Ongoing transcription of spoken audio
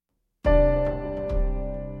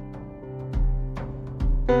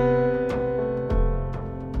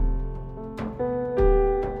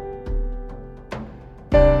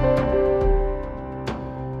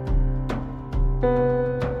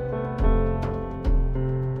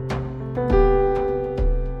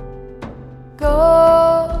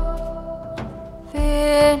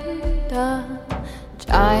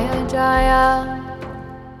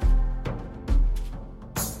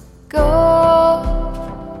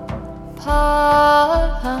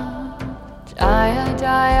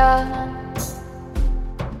Jaya.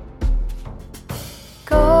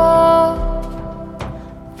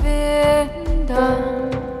 Govinda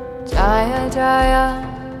Jaya Jaya.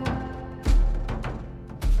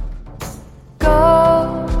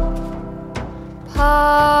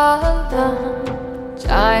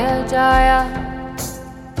 Jaya Jaya.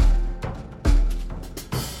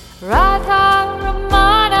 Radha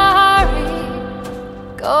Ramana Hari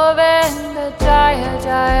Govinda Jaya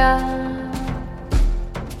Jaya.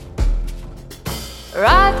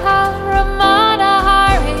 Radha Ramana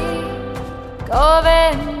Hari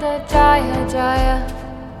Govinda Jaya Jaya.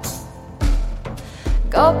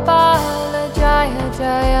 Gopala Jaya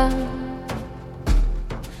Jaya.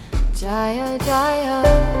 Jaya Jaya.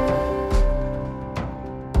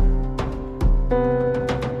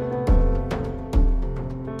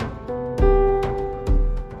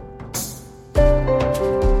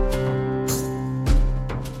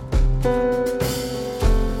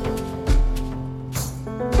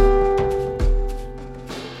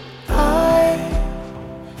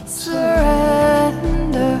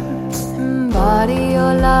 Embody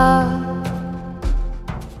your love,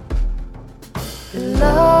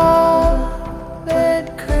 beloved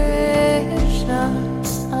Krishna.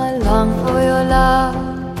 I long for your love.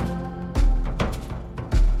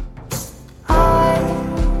 I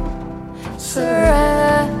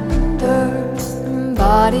surrender,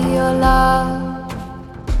 embody your love,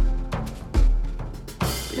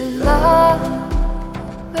 beloved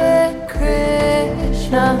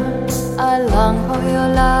Krishna. I long for your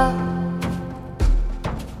love.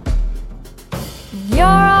 In your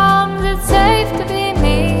arms it's safe to be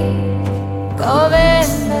me.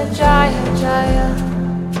 Govinda Jaya Jaya.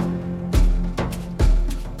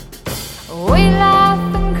 We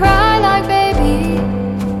laugh and cry like babies.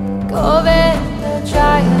 Govinda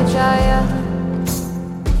Jaya Jaya.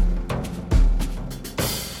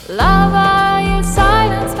 Lover, you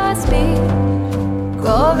silence my speech.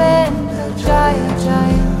 Govinda Jaya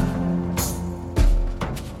Jaya.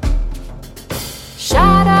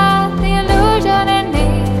 Shatter the illusion in me.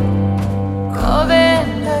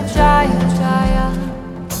 Govinda Jaya Jaya.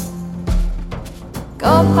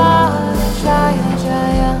 Gopala Jaya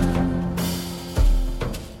Jaya.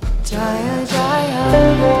 Jaya Jaya.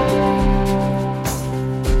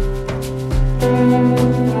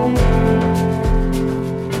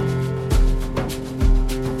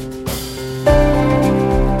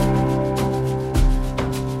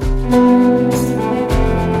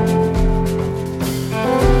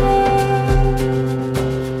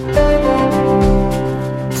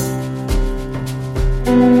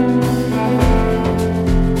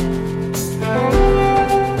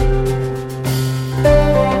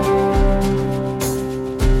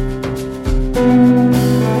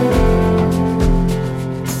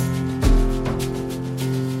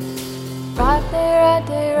 Radhe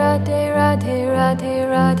Radhe Radhe Radhe Radhe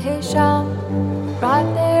Radhe Sham.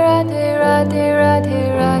 Radhe Radhe Radhe Radhe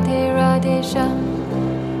Radhe Radhe Sham.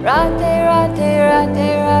 Radhe Radhe Radhe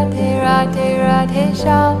Radhe Radhe Radhe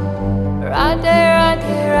Sham. Radhe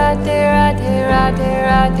Radhe Radhe Radhe Radhe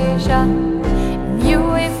Radhe Sham. In you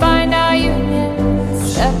we find our union,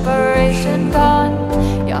 separation gone.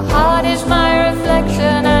 Your heart is my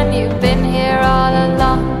reflection.